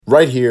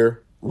right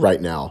here,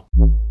 right now.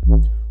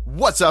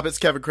 What's up? It's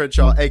Kevin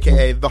Crenshaw,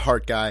 aka The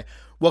Heart Guy.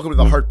 Welcome to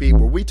The Heartbeat,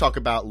 where we talk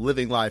about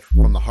living life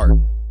from the heart.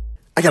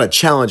 I got a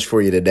challenge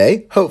for you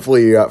today.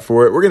 Hopefully you're up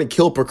for it. We're going to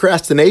kill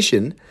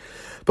procrastination,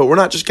 but we're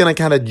not just going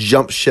to kind of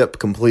jump ship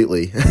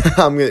completely.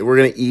 We're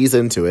going to ease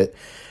into it,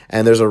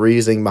 and there's a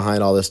reasoning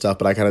behind all this stuff,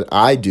 but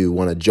I do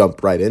want to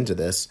jump right into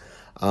this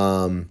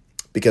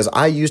because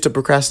I used to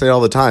procrastinate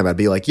all the time. I'd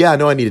be like, yeah, I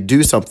know I need to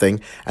do something,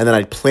 and then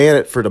I'd plan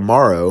it for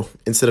tomorrow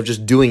instead of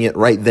just doing it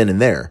right then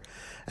and there.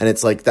 And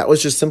it's like, that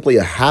was just simply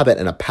a habit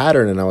and a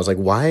pattern. And I was like,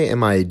 why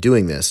am I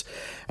doing this?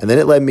 And then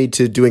it led me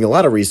to doing a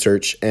lot of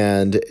research.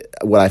 And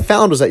what I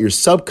found was that your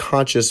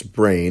subconscious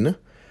brain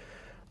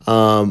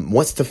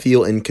wants to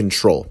feel in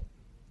control.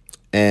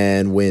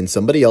 And when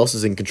somebody else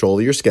is in control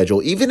of your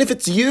schedule, even if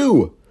it's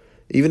you,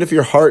 even if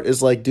your heart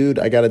is like, dude,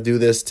 I got to do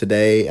this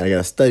today, and I got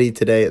to study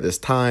today at this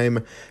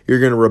time, you're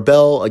going to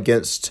rebel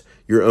against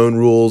your own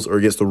rules or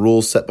against the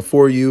rules set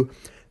before you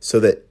so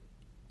that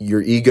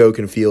your ego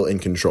can feel in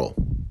control.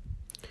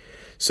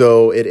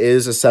 So it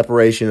is a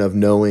separation of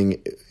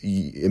knowing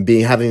and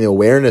having the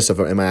awareness of,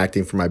 am I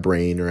acting for my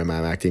brain or am I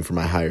acting for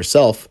my higher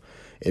self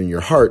in your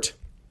heart?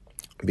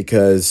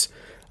 Because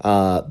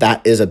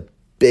that is a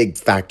big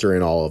factor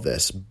in all of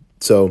this.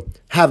 So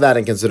have that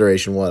in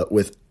consideration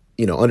with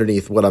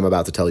underneath what I'm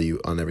about to tell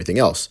you on everything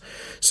else.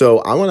 So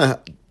I want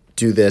to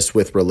do this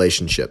with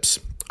relationships.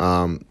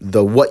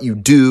 What you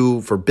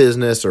do for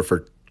business or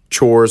for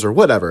chores or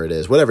whatever it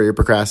is, whatever you're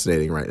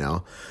procrastinating right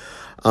now,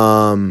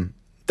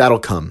 that'll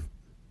come.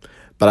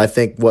 But I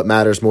think what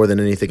matters more than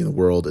anything in the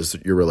world is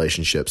your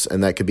relationships.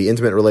 And that could be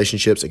intimate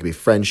relationships. It could be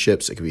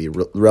friendships. It could be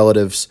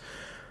relatives.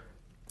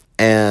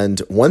 And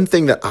one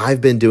thing that I've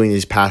been doing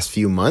these past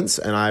few months,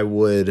 and I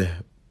would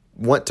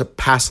want to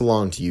pass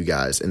along to you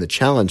guys in the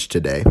challenge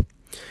today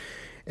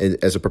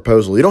as a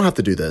proposal. You don't have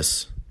to do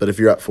this, but if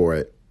you're up for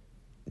it,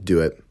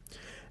 do it.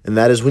 And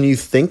that is when you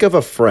think of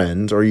a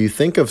friend or you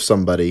think of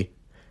somebody,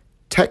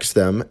 text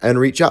them and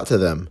reach out to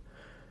them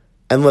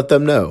and let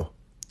them know.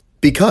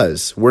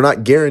 Because we're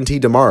not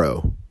guaranteed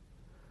tomorrow.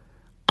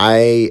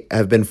 I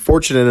have been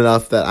fortunate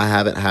enough that I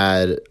haven't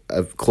had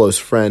a close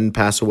friend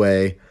pass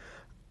away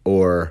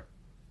or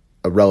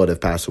a relative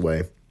pass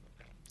away,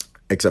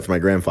 except for my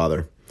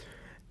grandfather.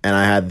 And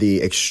I had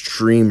the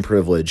extreme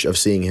privilege of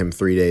seeing him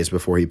 3 days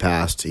before he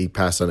passed. He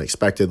passed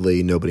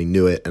unexpectedly. Nobody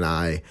knew it. And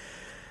I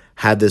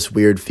had this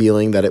weird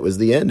feeling that it was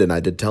the end. And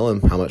I did tell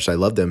him how much I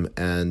loved him.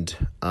 And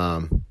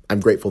I'm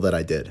grateful that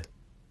I did.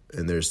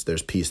 And there's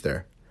peace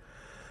there.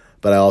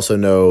 But I also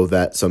know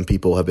that some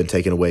people have been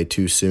taken away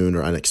too soon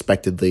or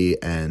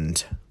unexpectedly,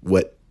 and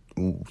what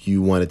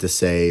you wanted to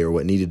say or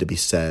what needed to be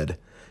said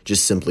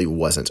just simply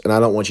wasn't. And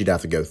I don't want you to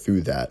have to go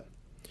through that.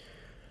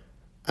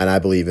 And I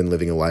believe in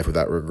living a life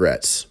without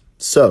regrets.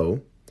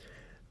 So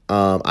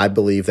I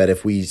believe that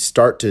if we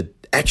start to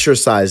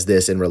exercise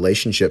this in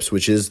relationships,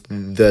 which is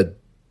the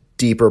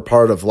deeper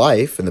part of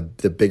life and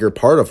the bigger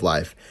part of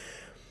life,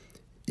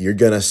 you're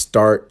going to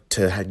start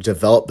to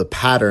develop the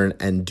pattern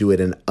and do it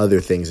in other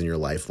things in your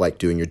life, like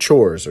doing your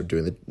chores or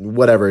doing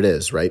whatever it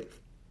is, right?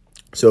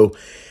 So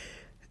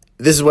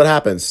this is what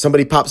happens.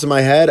 Somebody pops in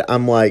my head.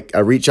 I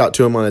reach out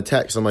to them on a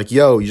text. I'm like,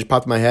 yo, you just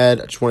popped in my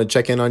head. I just want to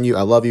check in on you.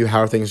 I love you. How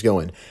are things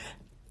going?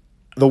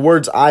 The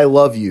words I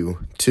love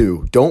you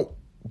too. Don't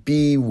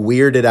be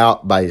weirded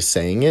out by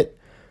saying it.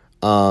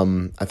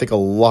 I think a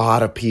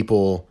lot of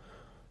people,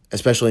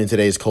 especially in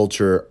today's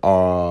culture,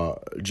 are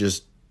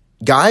just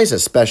guys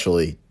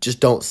especially,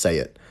 just don't say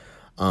it.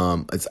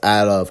 It's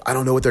out of, I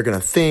don't know what they're going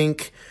to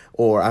think,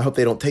 or I hope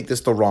they don't take this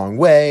the wrong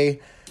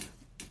way.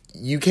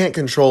 You can't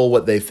control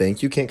what they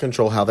think. You can't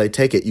control how they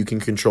take it. You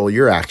can control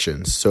your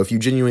actions. So if you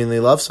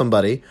genuinely love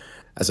somebody,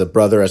 as a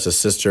brother, as a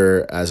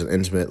sister, as an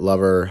intimate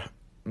lover,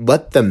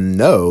 let them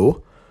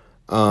know,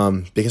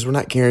 because we're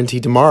not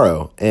guaranteed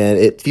tomorrow. And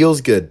it feels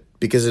good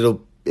because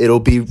it'll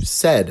be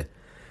said.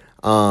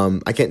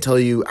 I can't tell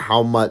you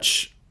how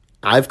much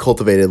I've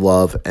cultivated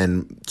love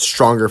and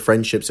stronger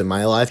friendships in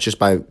my life just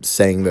by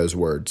saying those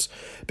words,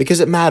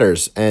 because it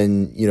matters.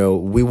 And,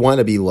 we want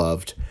to be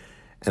loved.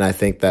 And I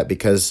think that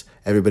because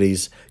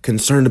everybody's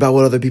concerned about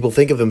what other people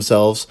think of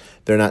themselves,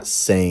 they're not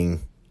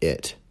saying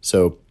it.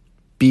 So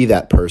be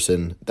that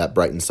person that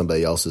brightens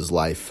somebody else's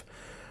life.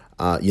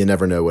 You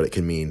never know what it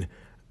can mean.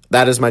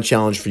 That is my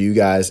challenge for you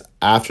guys.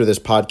 After this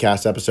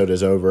podcast episode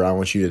is over, I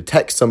want you to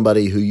text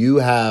somebody who you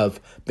have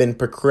been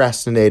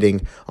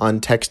procrastinating on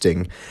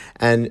texting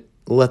and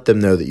let them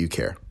know that you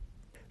care.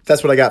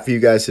 That's what I got for you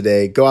guys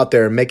today. Go out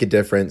there and make a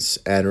difference.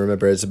 And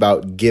remember, it's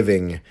about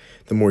giving.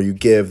 The more you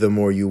give, the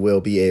more you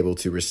will be able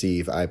to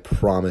receive. I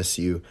promise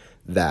you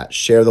that.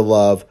 Share the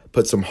love.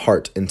 Put some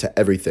heart into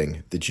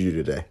everything that you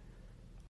do today.